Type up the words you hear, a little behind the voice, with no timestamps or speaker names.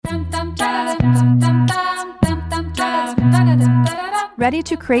ready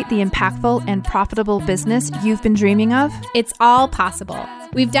to create the impactful and profitable business you've been dreaming of? It's all possible.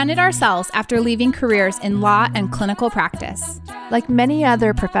 We've done it ourselves after leaving careers in law and clinical practice. Like many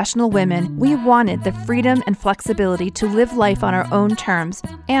other professional women, we wanted the freedom and flexibility to live life on our own terms,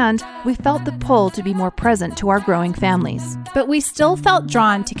 and we felt the pull to be more present to our growing families. But we still felt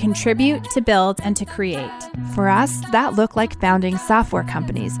drawn to contribute, to build, and to create. For us, that looked like founding software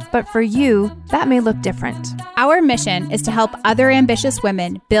companies, but for you, that may look different. Our mission is to help other ambitious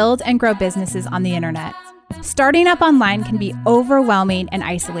women build and grow businesses on the internet. Starting up online can be overwhelming and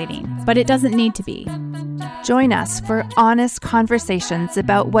isolating, but it doesn't need to be. Join us for honest conversations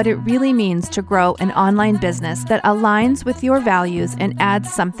about what it really means to grow an online business that aligns with your values and adds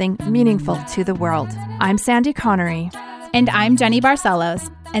something meaningful to the world. I'm Sandy Connery. And I'm Jenny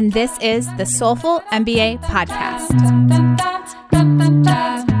Barcelos, and this is the Soulful MBA Podcast.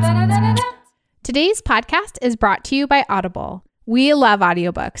 Today's podcast is brought to you by Audible. We love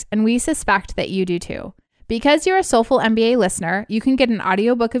audiobooks, and we suspect that you do too. Because you're a Soulful MBA listener, you can get an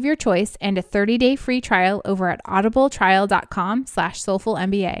audiobook of your choice and a 30-day free trial over at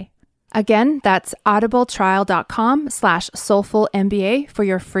audibletrial.com/soulfulmba. Again, that's audibletrial.com/soulfulmba for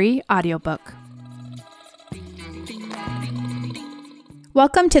your free audiobook.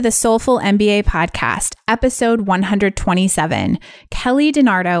 Welcome to the Soulful MBA Podcast, episode 127, Kelly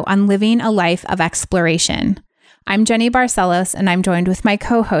DiNardo on living a life of exploration. I'm Jenny Barcelos, and I'm joined with my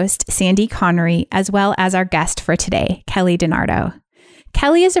co-host, Sandy Connery, as well as our guest for today, Kelly DiNardo.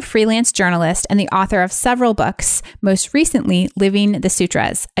 Kelly is a freelance journalist and the author of several books, most recently, Living the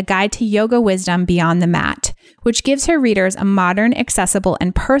Sutras, a guide to yoga wisdom beyond the mat, which gives her readers a modern, accessible,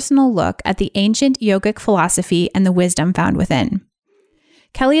 and personal look at the ancient yogic philosophy and the wisdom found within.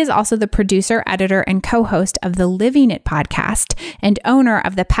 Kelly is also the producer, editor, and co-host of the Living It podcast and owner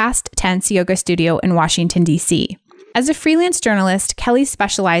of the Past Tense Yoga Studio in Washington, D.C. As a freelance journalist, Kelly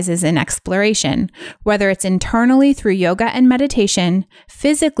specializes in exploration, whether it's internally through yoga and meditation,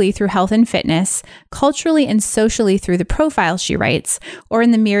 physically through health and fitness, culturally and socially through the profiles she writes, or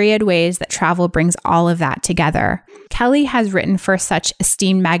in the myriad ways that travel brings all of that together. Kelly has written for such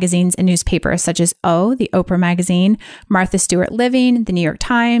esteemed magazines and newspapers such as O, the Oprah magazine, Martha Stewart Living, the New York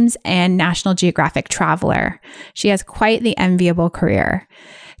Times, and National Geographic Traveler. She has quite the enviable career.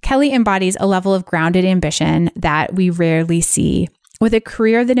 Kelly embodies a level of grounded ambition that we rarely see. With a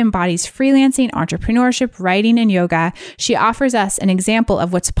career that embodies freelancing, entrepreneurship, writing, and yoga, she offers us an example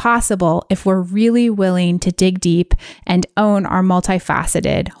of what's possible if we're really willing to dig deep and own our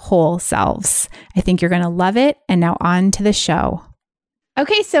multifaceted whole selves. I think you're going to love it. And now on to the show.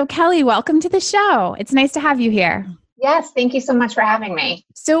 Okay, so Kelly, welcome to the show. It's nice to have you here. Yes, thank you so much for having me.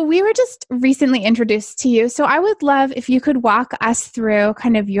 So we were just recently introduced to you. So I would love if you could walk us through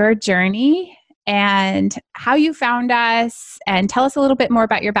kind of your journey and how you found us and tell us a little bit more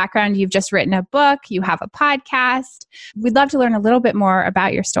about your background. You've just written a book, you have a podcast. We'd love to learn a little bit more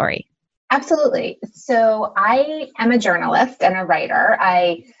about your story. Absolutely. So I am a journalist and a writer.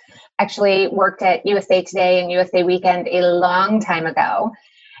 I actually worked at USA Today and USA Weekend a long time ago.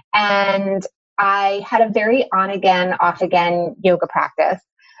 And I had a very on-again, off-again yoga practice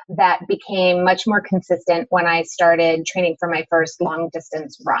that became much more consistent when I started training for my first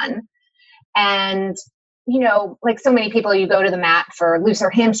long-distance run. And, you know, like so many people, you go to the mat for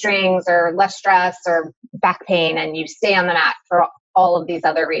looser hamstrings or less stress or back pain, and you stay on the mat for all of these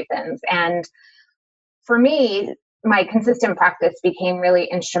other reasons. And for me, my consistent practice became really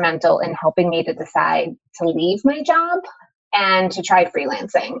instrumental in helping me to decide to leave my job and to try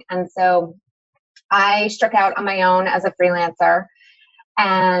freelancing. And so I struck out on my own as a freelancer,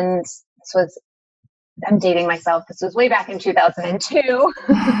 and this was, I'm dating myself, this was way back in 2002.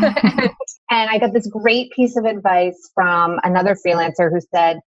 And I got this great piece of advice from another freelancer who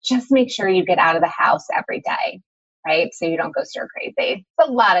said, just make sure you get out of the house every day, right? So you don't go stir crazy. It's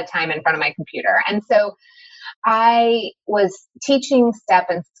a lot of time in front of my computer. And so I was teaching step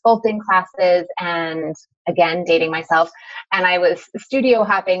and sculpting classes and, again, dating myself. And I was studio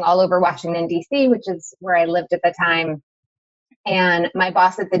hopping all over Washington, D.C., which is where I lived at the time. And my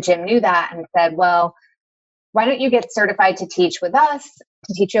boss at the gym knew that and said, well, why don't you get certified to teach with us,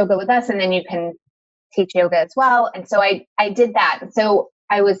 to teach yoga with us, and then you can teach yoga as well. And so I did that. And so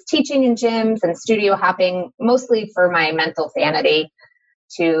I was teaching in gyms and studio hopping, mostly for my mental sanity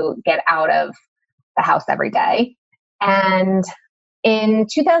to get out of the house every day. And in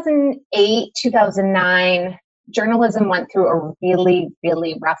 2008, 2009, journalism went through a really,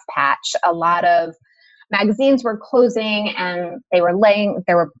 really rough patch. A lot of magazines were closing and there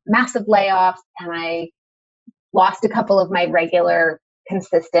were massive layoffs, and I lost a couple of my regular,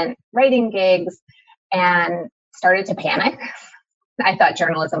 consistent writing gigs and started to panic. I thought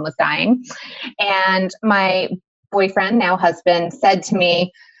journalism was dying. And my boyfriend, now husband, said to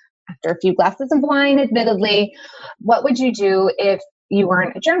me, after a few glasses of wine, admittedly, what would you do if you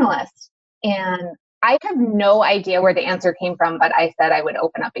weren't a journalist? And I have no idea where the answer came from, but I said I would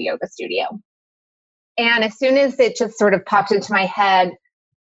open up a yoga studio. And as soon as it just sort of popped into my head,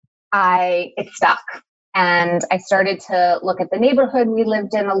 it stuck. And I started to look at the neighborhood we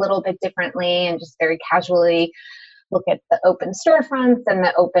lived in a little bit differently and just very casually look at the open storefronts and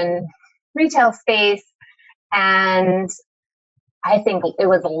the open retail space. And I think it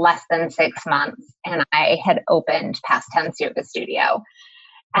was less than 6 months and I had opened Past Tense Yoga Studio.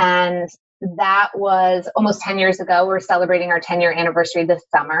 And that was almost 10 years ago. We're celebrating our 10-year anniversary this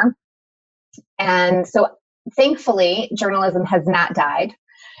summer. And so thankfully, journalism has not died.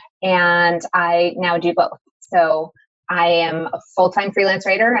 And I now do both. So I am a full-time freelance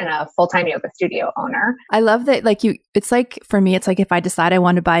writer and a full-time yoga studio owner. I love that. It's like, for me, it's like if I decide I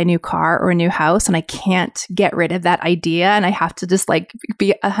want to buy a new car or a new house and I can't get rid of that idea and I have to just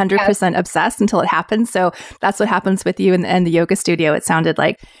be 100% obsessed until it happens. So that's what happens with you and the yoga studio, it sounded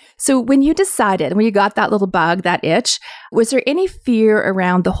like. So when you got that little bug, that itch, was there any fear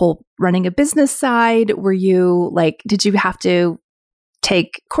around the whole running a business side? Were you did you have to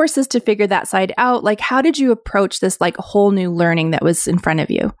take courses to figure that side out? How did you approach this whole new learning that was in front of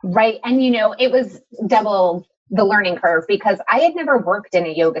you? Right. And it was double the learning curve because I had never worked in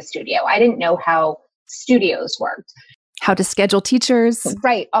a yoga studio. I didn't know how studios worked. How to schedule teachers.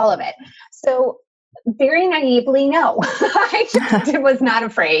 Right. All of it. So very naively, no, I just was not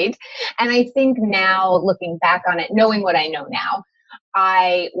afraid. And I think now looking back on it, knowing what I know now,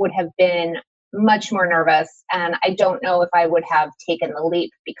 I would have been much more nervous. And I don't know if I would have taken the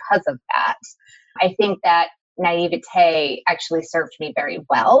leap because of that. I think that naivete actually served me very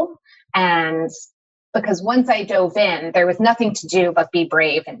well. And because once I dove in, there was nothing to do but be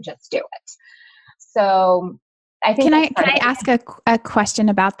brave and just do it. So I think can I ask a question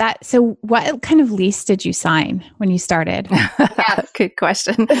about that? So what kind of lease did you sign when you started? Yes. Good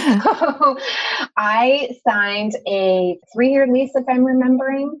question. So I signed a 3-year lease, if I'm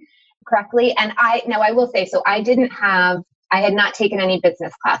remembering correctly. And I will say, so I had not taken any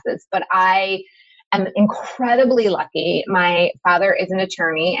business classes, but I am incredibly lucky. My father is an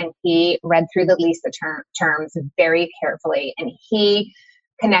attorney and he read through the lease terms very carefully. And he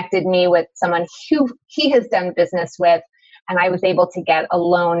connected me with someone who he has done business with. And I was able to get a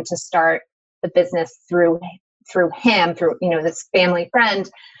loan to start the business through him, through this family friend.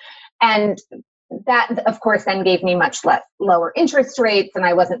 And that, of course, then gave me much lower interest rates, and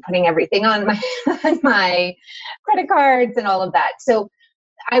I wasn't putting everything on my credit cards and all of that. So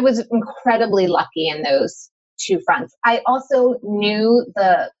I was incredibly lucky in those two fronts. I also knew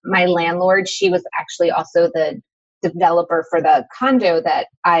my landlord. She was actually also the developer for the condo that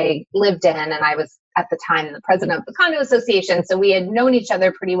I lived in, and I was at the time the president of the condo association. So we had known each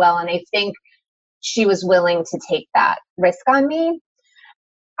other pretty well, and I think she was willing to take that risk on me.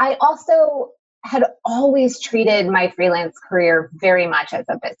 I also had always treated my freelance career very much as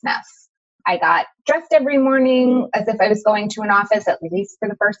a business. I got dressed every morning as if I was going to an office, at least for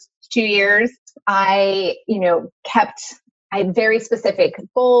the first 2 years. I had very specific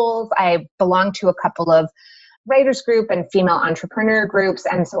goals. I belonged to a couple of writers group and female entrepreneur groups.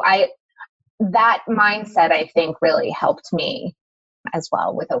 And so that mindset, I think, really helped me as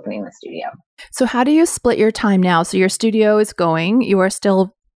well with opening the studio. So how do you split your time now? So your studio is going, you are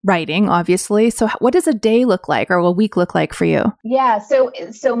still writing, obviously. So what does a day look like or a week look like for you? Yeah.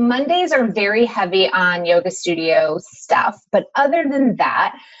 So Mondays are very heavy on yoga studio stuff. But other than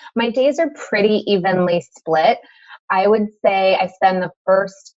that, my days are pretty evenly split. I would say I spend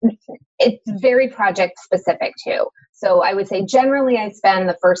it's very project specific too. So I would say generally I spend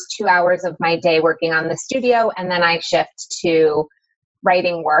the first 2 hours of my day working on the studio, and then I shift to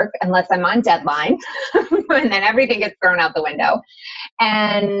writing work unless I'm on deadline, and then everything gets thrown out the window.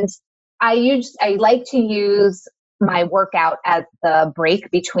 And I like to use my workout as the break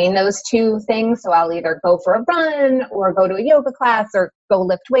between those two things. So I'll either go for a run or go to a yoga class or go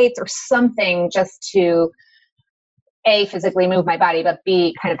lift weights or something just to A, physically move my body, but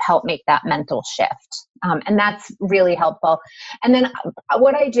B, kind of help make that mental shift. And that's really helpful. And then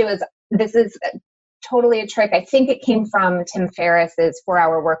what I do is, this is totally a trick. I think it came from Tim Ferriss's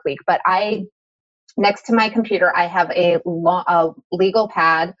 4-Hour Workweek, but next to my computer, I have a legal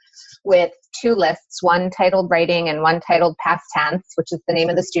pad with 2 lists, one titled writing and one titled past tense, which is the name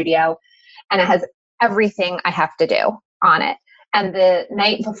of the studio. And it has everything I have to do on it. And the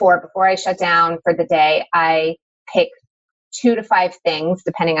night before I shut down for the day, I pick 2 to 5 things,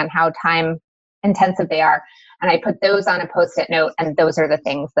 depending on how time intensive they are. And I put those on a Post-it note, and those are the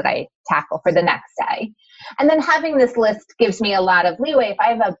things that I tackle for the next day. And then having this list gives me a lot of leeway. If I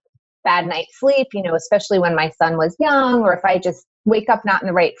have a bad night's sleep, especially when my son was young, or if I just wake up not in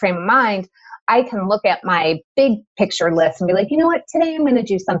the right frame of mind, I can look at my big picture list and be like, you know what, today I'm going to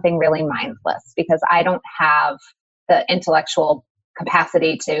do something really mindless because I don't have the intellectual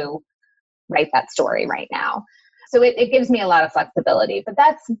capacity to write that story right now. So it gives me a lot of flexibility, but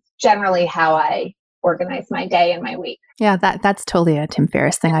that's generally how I organize my day and my week. Yeah, that's totally a Tim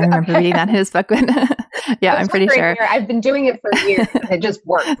Ferriss thing. I remember reading that in his book. Yeah, I'm pretty sure. I've been doing it for years and it just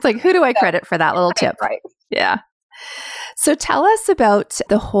works. It's like, who do I credit for that little tip? Right. Yeah. So tell us about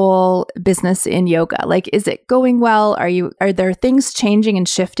the whole business in yoga. Like, is it going well? Are there things changing and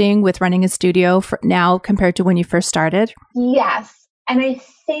shifting with running a studio now compared to when you first started? Yes. And I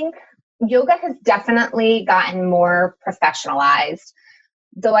think yoga has definitely gotten more professionalized.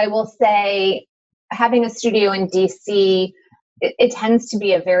 Though I will say, having a studio in DC, it tends to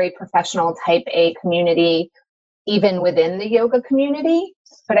be a very professional type A community, even within the yoga community.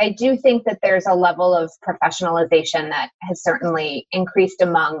 But I do think that there's a level of professionalization that has certainly increased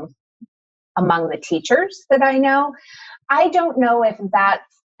among the teachers that I know. I don't know if that's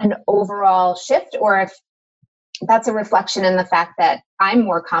an overall shift or if that's a reflection in the fact that I'm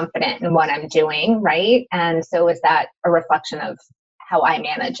more confident in what I'm doing, right? And so is that a reflection of how I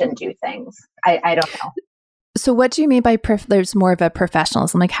manage and do things? I don't know. So what do you mean by there's more of a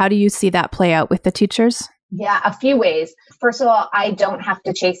professionalism? Like, how do you see that play out with the teachers? Yeah, a few ways. First of all, I don't have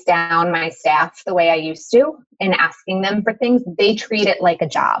to chase down my staff the way I used to in asking them for things. They treat it like a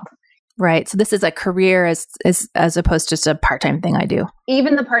job. Right. So this is a career as opposed to just a part-time thing I do.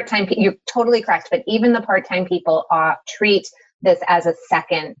 Even the part-time, you're totally correct, but even the part-time people treat this as a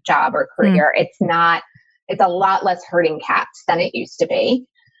second job or career. It's a lot less herding cats than it used to be.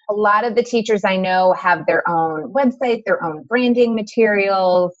 A lot of the teachers I know have their own website, their own branding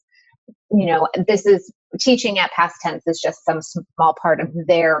materials. This is teaching at past tense is just some small part of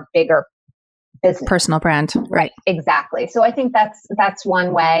their bigger business. Personal brand. Right. Exactly. So I think that's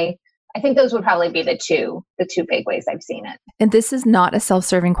one way. I think those would probably be the two big ways I've seen it. And this is not a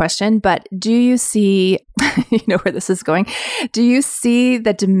self-serving question, but do you see, where this is going? Do you see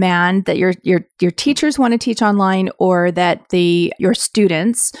the demand that your teachers want to teach online, or that your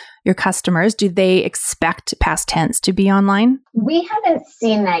students, your customers, do they expect past tense to be online? We haven't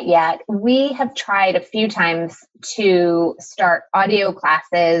seen that yet. We have tried a few times to start audio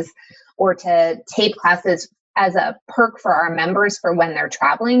classes or to tape classes as a perk for our members for when they're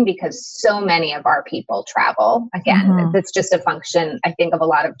traveling, because so many of our people travel. Again, it's just a function, I think, of a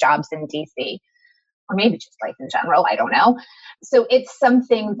lot of jobs in DC, or maybe just life in general. I don't know. So it's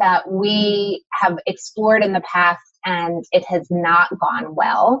something that we have explored in the past and it has not gone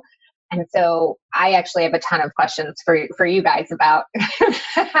well. And so I actually have a ton of questions for you guys about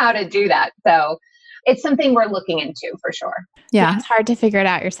how to do that. So it's something we're looking into for sure. Yeah. It's hard to figure it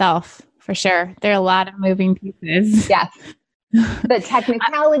out yourself. For sure. There are a lot of moving pieces. Yes. The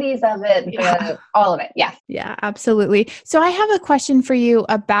technicalities of it, all of it. Yes. Yeah, absolutely. So I have a question for you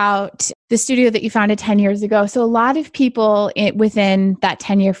about the studio that you founded 10 years ago. So a lot of people within that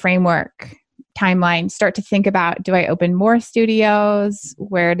 10-year framework timeline start to think about, do I open more studios?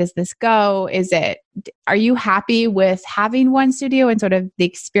 Where does this go? Are you happy with having one studio and sort of the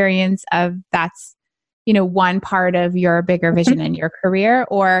experience of that's one part of your bigger vision in your career?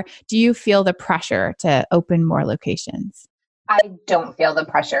 Or do you feel the pressure to open more locations? I don't feel the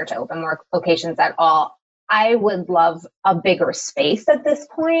pressure to open more locations at all. I would love a bigger space at this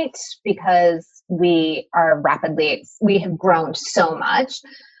point because we have grown so much.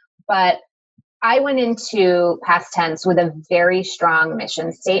 But I went into past tense with a very strong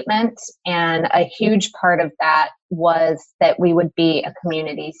mission statement. And a huge part of that was that we would be a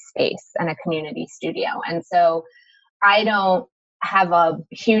community space and a community studio. And so I don't have a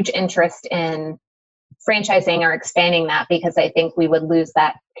huge interest in franchising or expanding that because I think we would lose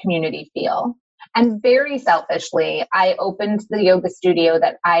that community feel. And very selfishly, I opened the yoga studio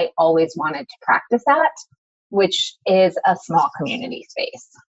that I always wanted to practice at, which is a small community space.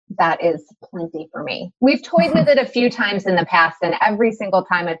 That is plenty for me. We've toyed with it a few times in the past, and every single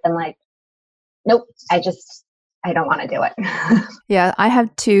time I've been like, nope, I don't want to do it. Yeah, I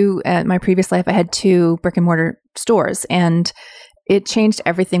have two, at my previous life, I had 2 brick and mortar stores, and it changed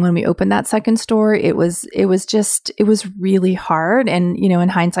everything when we opened that second store. It was really hard. And, in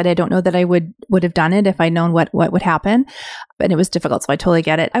hindsight, I don't know that I would have done it if I'd known what would happen, but it was difficult. So I totally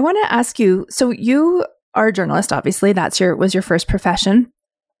get it. I want to ask you, so you are a journalist, obviously, was your first profession.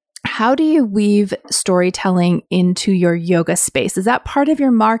 How do you weave storytelling into your yoga space? Is that part of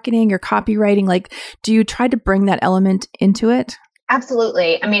your marketing, your copywriting? Like, do you try to bring that element into it?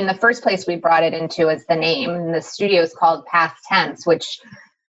 Absolutely. I mean, the first place we brought it into is the name. And the studio is called Past Tense, which,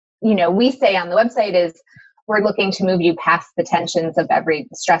 we say on the website is we're looking to move you past the tensions of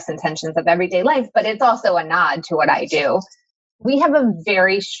stress and tensions of everyday life, but it's also a nod to what I do. We have a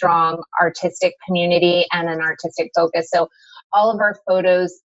very strong artistic community and an artistic focus. So all of our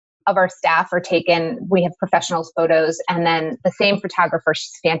photos of our staff are taken. We have professionals photos, and then the same photographer,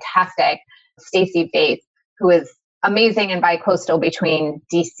 she's fantastic, Stacy Bates, who is amazing and bi-coastal between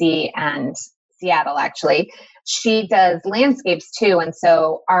DC and Seattle, actually. She does landscapes too. And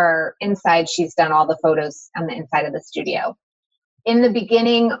so our inside, she's done all the photos on the inside of the studio. In the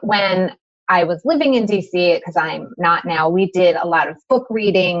beginning, when I was living in DC, because I'm not now, we did a lot of book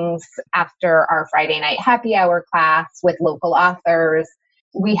readings after our Friday night happy hour class with local authors.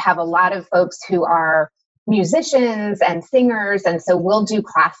 We have a lot of folks who are musicians and singers. And so we'll do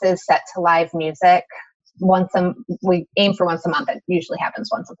classes set to live music. We aim for once a month. It usually happens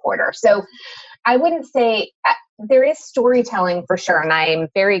once a quarter. So I wouldn't say there is storytelling for sure. And I'm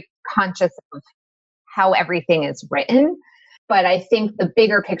very conscious of how everything is written. But I think the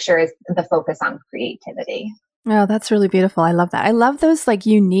bigger picture is the focus on creativity. Oh, that's really beautiful. I love that. I love those like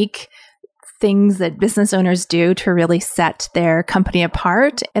unique things that business owners do to really set their company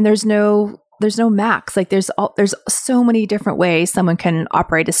apart. And there's no max. Like there's so many different ways someone can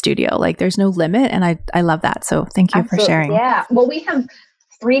operate a studio. Like there's no limit. And I love that. So thank you Absolutely. for sharing. Yeah. Well, we have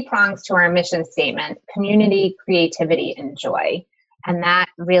 3 prongs to our mission statement: community, creativity, and joy. And that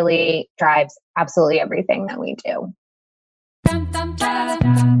really drives absolutely everything that we do.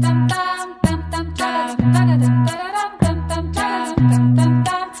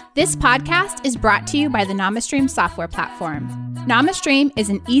 This podcast is brought to you by the NamaStream software platform. NamaStream is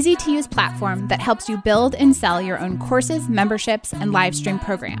an easy-to-use platform that helps you build and sell your own courses, memberships, and live stream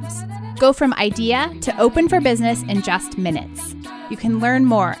programs. Go from idea to open for business in just minutes. You can learn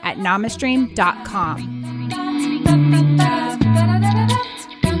more at namastream.com.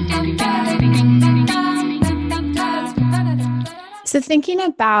 So thinking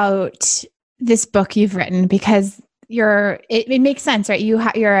about this book you've written, because it makes sense, right?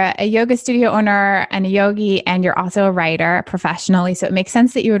 You're a yoga studio owner and a yogi, and you're also a writer professionally. So it makes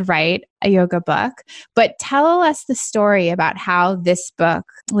sense that you would write a yoga book. But tell us the story about how this book,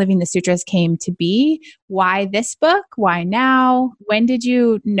 Living the Sutras, came to be. Why this book? Why now? When did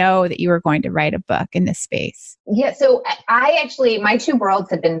you know that you were going to write a book in this space? Yeah. So my 2 worlds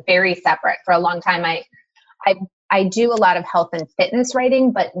have been very separate for a long time. I do a lot of health and fitness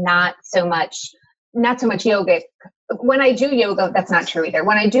writing, but not so much yoga. When I do yoga, that's not true either.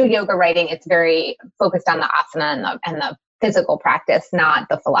 When I do yoga writing, it's very focused on the asana and the physical practice, not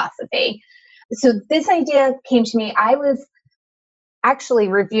the philosophy. So this idea came to me. I was actually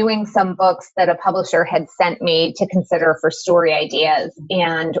reviewing some books that a publisher had sent me to consider for story ideas.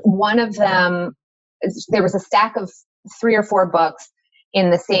 And one of them, there was a stack of 3 or 4 books in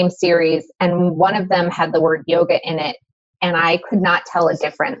the same series, and one of them had the word yoga in it. And I could not tell a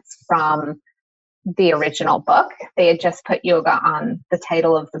difference from the original book. They had just put yoga on the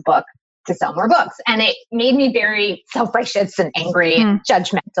title of the book to sell more books. And it made me very self-righteous and angry and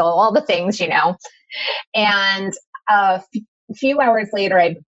judgmental, all the things, And a few hours later,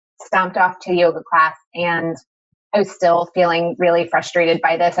 I stomped off to yoga class, and I was still feeling really frustrated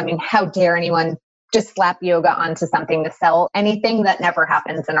by this. I mean, how dare anyone just slap yoga onto something to sell anything? That never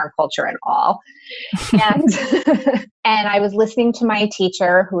happens in our culture at all. And and I was listening to my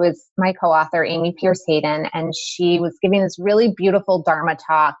teacher, who is my co-author, Amy Pierce Hayden, and she was giving this really beautiful Dharma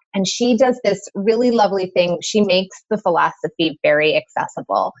talk. And she does this really lovely thing. She makes the philosophy very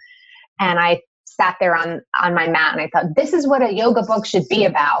accessible. And I sat there on my mat and I thought, this is what a yoga book should be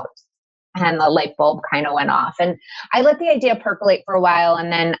about. And the light bulb kind of went off. And I let the idea percolate for a while. And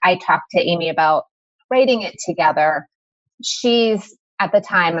then I talked to Amy about writing it together. She's, at the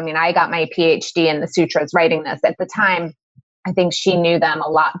time, I got my PhD in the sutras writing this. At the time, I think she knew them a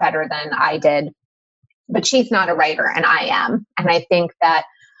lot better than I did. But she's not a writer, and I am. And I think that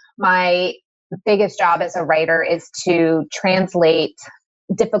my biggest job as a writer is to translate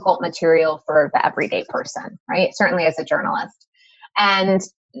difficult material for the everyday person, right? Certainly as a journalist. And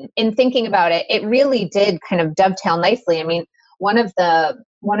in thinking about it, it really did kind of dovetail nicely. One of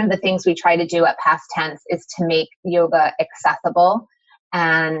the things we try to do at Past Tense is to make yoga accessible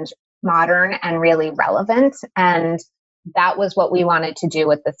and modern and really relevant. And that was what we wanted to do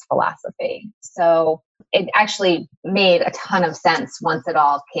with this philosophy. So it actually made a ton of sense once it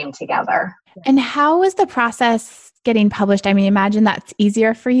all came together. And how was the process getting published? I mean, imagine that's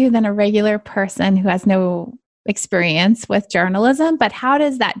easier for you than a regular person who has no experience with journalism, but how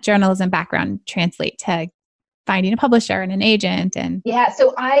does that journalism background translate to finding a publisher and an agent? And yeah,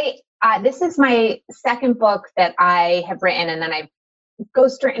 so this is my second book that I have written, and then I've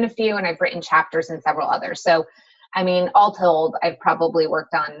ghostwritten a few, and I've written chapters in several others. So, I mean, all told, I've probably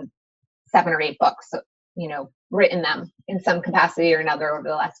worked on 7 or 8 books, written them in some capacity or another over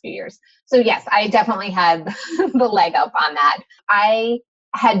the last few years. So yes, I definitely had the leg up on that. I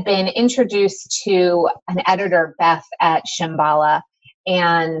had been introduced to an editor, Beth, at Shambhala,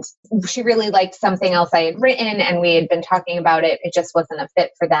 and she really liked something else I had written, and we had been talking about it. It just wasn't a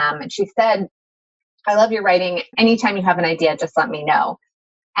fit for them. And she said, I love your writing. Anytime you have an idea, just let me know.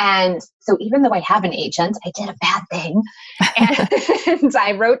 And so even though I have an agent, I did a bad thing. And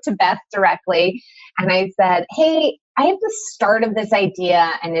I wrote to Beth directly and I said, hey, I have the start of this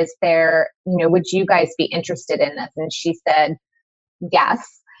idea. And is there, would you guys be interested in this? And she said, yes.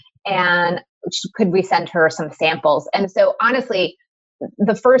 And could we send her some samples? And so honestly,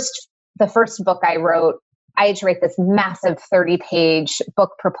 the first book I wrote, I had to write this massive 30-page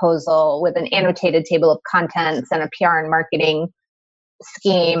book proposal with an annotated table of contents and a PR and marketing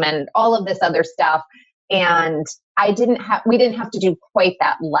scheme and all of this other stuff. And we didn't have to do quite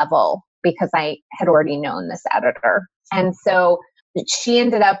that level because I had already known this editor. And so she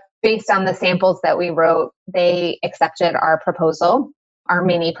ended up, based on the samples that we wrote, they accepted our proposal, our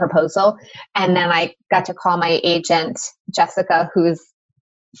mini proposal. And then I got to call my agent, Jessica, who's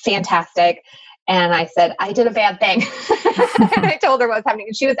fantastic. And I said, I did a bad thing. And I told her what was happening.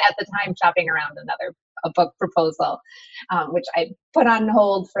 And she was at the time shopping around a book proposal, which I put on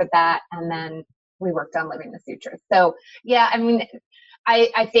hold for that. And then we worked on Living the Sutras. So yeah, I mean,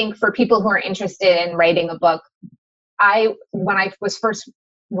 I think for people who are interested in writing a book, when I was first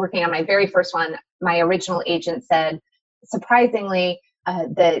working on my very first one, my original agent said, surprisingly,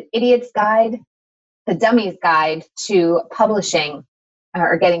 the Idiot's Guide, the Dummy's Guide to Publishing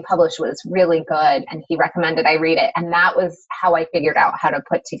or getting published was really good. And he recommended I read it. And that was how I figured out how to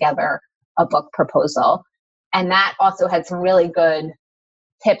put together a book proposal. And that also had some really good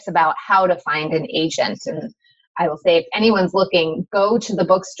tips about how to find an agent. And I will say, if anyone's looking, go to the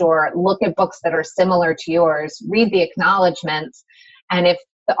bookstore, look at books that are similar to yours, read the acknowledgments. And if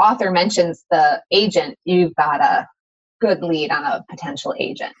the author mentions the agent, you've got a good lead on a potential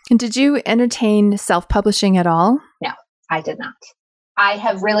agent. And did you entertain self-publishing at all? No, I did not. I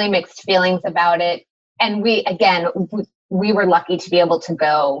have really mixed feelings about it. And we were lucky to be able to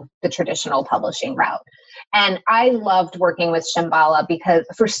go the traditional publishing route. And I loved working with Shambhala because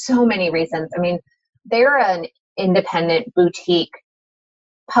for so many reasons. I mean, they're an independent boutique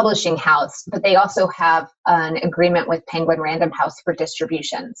publishing house, but they also have an agreement with Penguin Random House for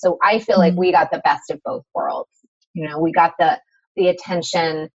distribution. So I feel like we got the best of both worlds. We got the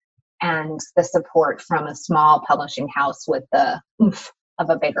attention and the support from a small publishing house with the oomph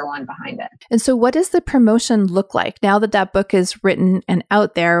of a bigger one behind it. And so what does the promotion look like? Now that book is written and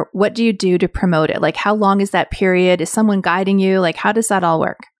out there, what do you do to promote it? Like, how long is that period? Is someone guiding you? Like, how does that all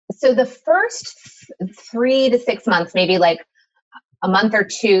work? So the first 3 to 6 months, maybe like a month or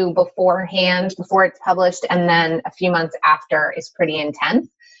two beforehand, before it's published, and then a few months after is pretty intense.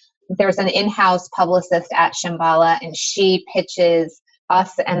 There's an in-house publicist at Shambhala, and she pitches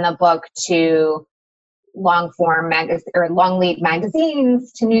us and the book to long-form or long-lead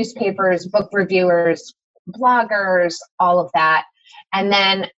magazines, to newspapers, book reviewers, bloggers, all of that. And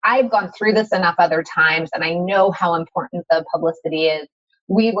then I've gone through this enough other times, and I know how important the publicity is.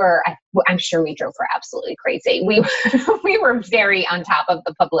 I'm sure we drove her absolutely crazy. We were very on top of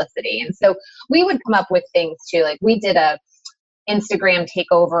the publicity. And so we would come up with things too. Like we did a Instagram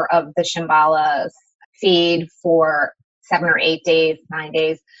takeover of the Shambhala's feed for 7 or 8 days, 9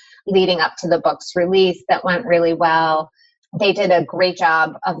 days, leading up to the book's release. That went really well. They did a great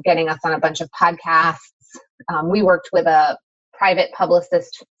job of getting us on a bunch of podcasts. We worked with a private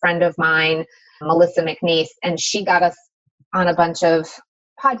publicist friend of mine, Melissa McNeese, and she got us on a bunch of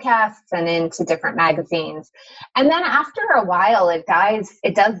podcasts and into different magazines. And then after a while, it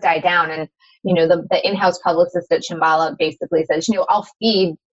does die down. And, the in-house publicist at Shambhala basically says,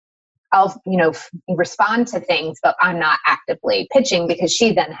 I'll respond to things, but I'm not actively pitching, because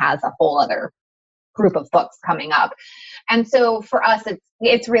she then has a whole other group of books coming up. And so for us,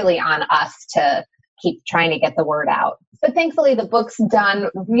 it's really on us to keep trying to get the word out. But thankfully, the book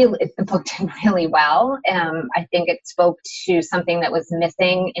did really well. I think it spoke to something that was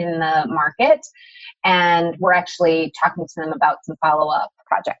missing in the market. And we're actually talking to them about some follow-up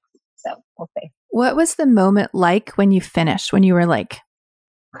projects. So we'll see. What was the moment like when you finished, when you were like,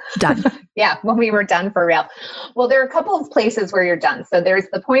 done? Yeah, when we were done for real. Well, there are a couple of places where you're done. So there's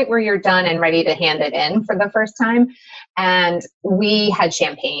the point where you're done and ready to hand it in for the first time. And we had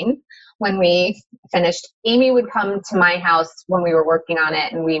champagne when we finished. Amy would come to my house when we were working on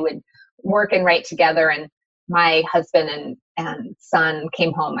it, and we would work and write together. And my husband and son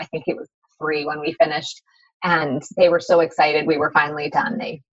came home. I think he was 3 when we finished. And they were so excited we were finally done.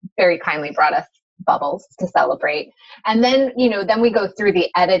 They very kindly brought us bubbles to celebrate. And then, then we go through the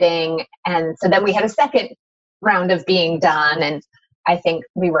editing. And so then we had a second round of being done. And I think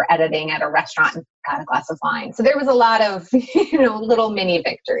we were editing at a restaurant and got a glass of wine. So there was a lot of, little mini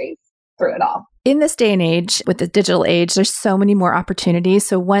victories through it all. In this day and age, with the digital age, there's so many more opportunities.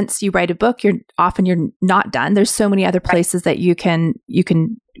 So once you write a book, you're not done. There's so many other places that you can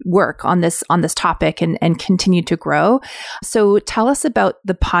work on this topic and continue to grow. So tell us about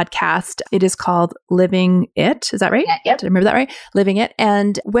the podcast. It is called Living It. Is that right? Yeah, yep. Did I remember that right? Living It.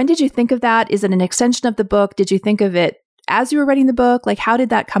 And when did you think of that? Is it an extension of the book? Did you think of it as you were writing the book? Like, how did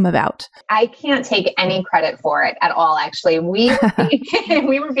that come about? I can't take any credit for it at all, actually. We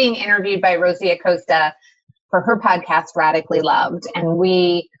were being interviewed by Rosie Acosta for her podcast, Radically Loved. And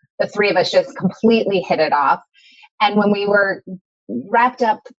the 3 of us just completely hit it off. And when we were wrapped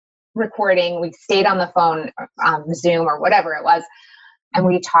up recording, we stayed on the phone, Zoom or whatever it was, and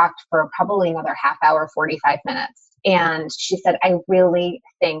we talked for probably another half hour, 45 minutes. And she said, I really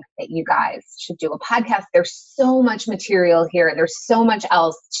think that you guys should do a podcast. There's so much material here. There's so much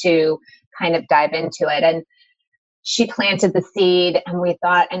else to kind of dive into it. And she planted the seed, and we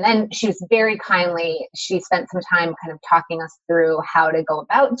thought, and then she was very kindly, she spent some time kind of talking us through how to go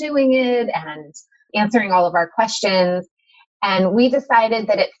about doing it and answering all of our questions. And we decided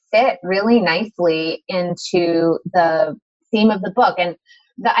that it fit really nicely into the theme of the book. And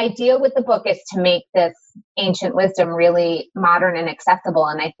the idea with the book is to make this ancient wisdom really modern and accessible.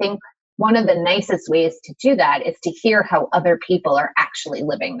 And I think one of the nicest ways to do that is to hear how other people are actually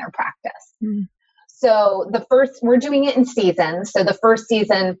living their practice. Mm. So we're doing it in seasons. So the first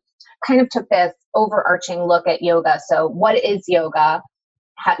season kind of took this overarching look at yoga. So what is yoga?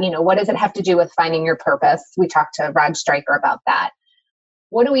 What does it have to do with finding your purpose? We talked to Raj Stryker about that.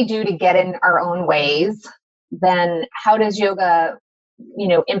 What do we do to get in our own ways? Then how does yoga,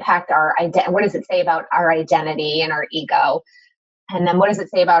 impact our identity? What does it say about our identity and our ego? And then what does it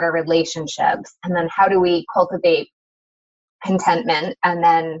say about our relationships? And then how do we cultivate contentment? And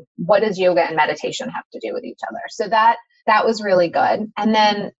then what does yoga and meditation have to do with each other? So that was really good. And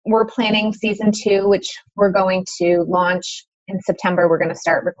then we're planning season 2, which we're going to launch in September. We're going to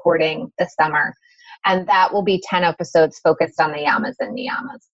start recording this summer. And that will be 10 episodes focused on the yamas and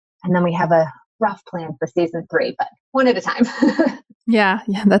niyamas. And then we have a rough plan for season 3, but one at a time. Yeah,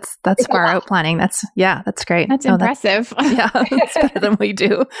 that's far out planning. That's great. That's impressive. That's better than we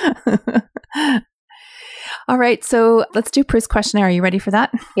do. All right, so let's do Prus questionnaire. Are you ready for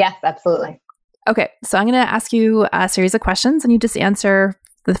that? Yes, absolutely. Okay, so I'm going to ask you a series of questions, and you just answer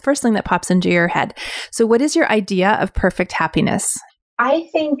the first thing that pops into your head. So what is your idea of perfect happiness? I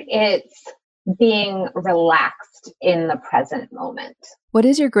think it's being relaxed in the present moment. What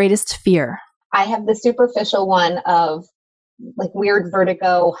is your greatest fear? I have the superficial one of like weird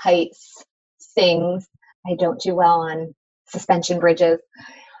vertigo, heights, things. I don't do well on suspension bridges.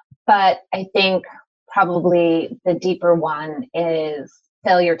 But I think probably the deeper one is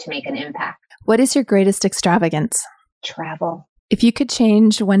failure to make an impact. What is your greatest extravagance? Travel. If you could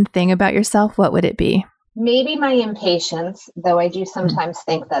change one thing about yourself, what would it be? Maybe my impatience, though I do sometimes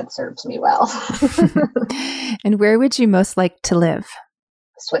think that serves me well. And where would you most like to live?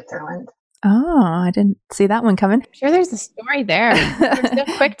 Switzerland. Oh, I didn't see that one coming. I'm sure there's a story there. You're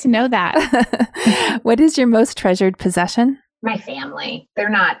so quick to know that. What is your most treasured possession? My family. They're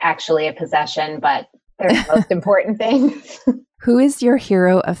not actually a possession, but they're the most important things. Who is your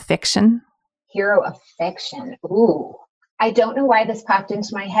hero of fiction? Hero of fiction. Ooh. I don't know why this popped into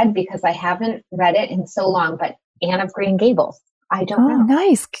my head because I haven't read it in so long, but Anne of Green Gables. I don't know.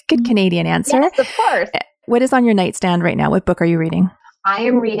 Nice. Good Canadian answer. Yes, of course. What is on your nightstand right now? What book are you reading? I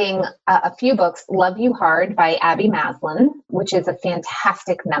am reading a few books. Love You Hard by Abby Maslin, which is a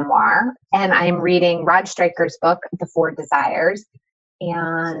fantastic memoir. And I'm reading Raj Stryker's book, The 4 Desires.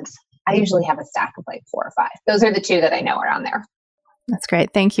 And I usually have a stack of like 4 or 5. Those are the 2 that I know are on there. That's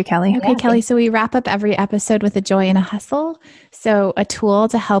great. Thank you, Kelly. Okay, Kelly. So we wrap up every episode with a joy and a hustle. So a tool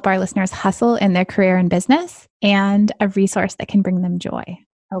to help our listeners hustle in their career and business, and a resource that can bring them joy.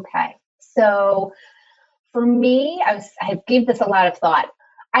 Okay. So for me, I gave this a lot of thought.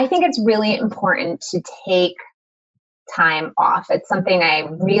 I think it's really important to take time off. It's something I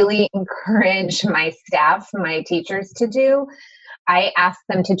really encourage my staff, my teachers to do. I ask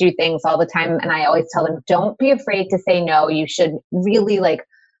them to do things all the time, and I always tell them, don't be afraid to say no. You should really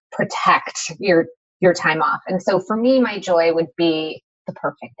protect your time off. And so for me, my joy would be the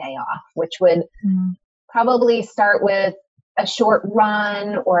perfect day off, which would probably start with a short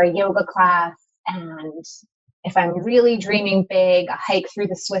run or a yoga class. And if I'm really dreaming big, a hike through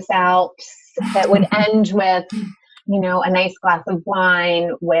the Swiss Alps that would end with, a nice glass of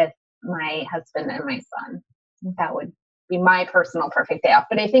wine with my husband and my son. That would be my personal perfect day off.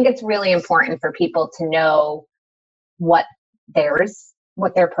 But I think it's really important for people to know what their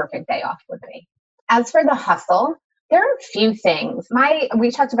perfect day off would be. As for the hustle, there are a few things.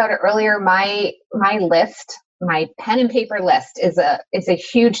 We talked about it earlier. My list, my pen and paper list is a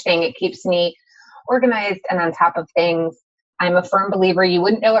huge thing. It keeps me organized and on top of things. I'm a firm believer. You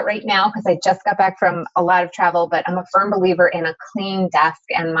wouldn't know it right now because I just got back from a lot of travel, but I'm a firm believer in a clean desk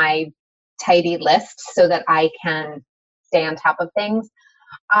and my tidy list so that I can stay on top of things.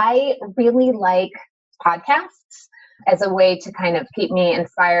 I really like podcasts as a way to kind of keep me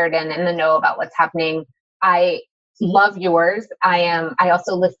inspired and in the know about what's happening. I love yours. I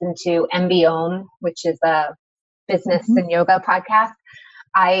also listen to MBOM, which is a business and yoga podcast.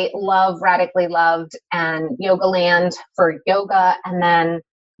 I love Radically Loved and Yoga Land for yoga. And then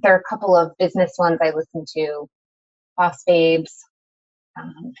there are a couple of business ones I listen to, Boss Babes.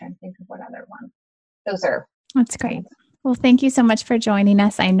 I'm trying to think of what other one. That's great. Well, thank you so much for joining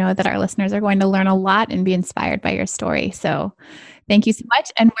us. I know that our listeners are going to learn a lot and be inspired by your story. So thank you so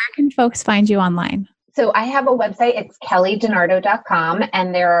much. And where can folks find you online? So I have a website. It's kellydinardo.com.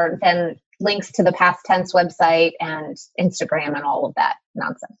 And there are then links to the Past Tense website and Instagram and all of that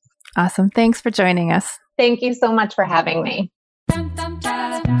nonsense. Awesome. Thanks for joining us. Thank you so much for having me.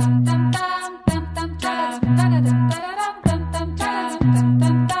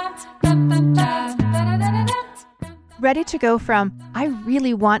 Ready to go from, I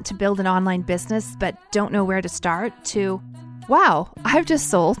really want to build an online business but don't know where to start, to, wow, I've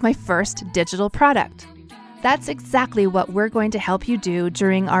just sold my first digital product. That's exactly what we're going to help you do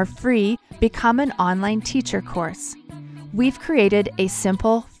during our free Become an Online Teacher course. We've created a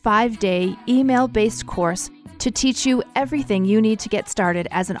simple 5-day email-based course to teach you everything you need to get started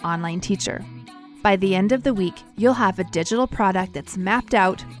as an online teacher. By the end of the week, you'll have a digital product that's mapped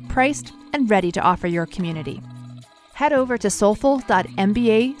out, priced, and ready to offer your community. Head over to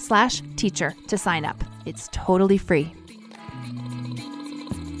soulful.mba/teacher to sign up. It's totally free.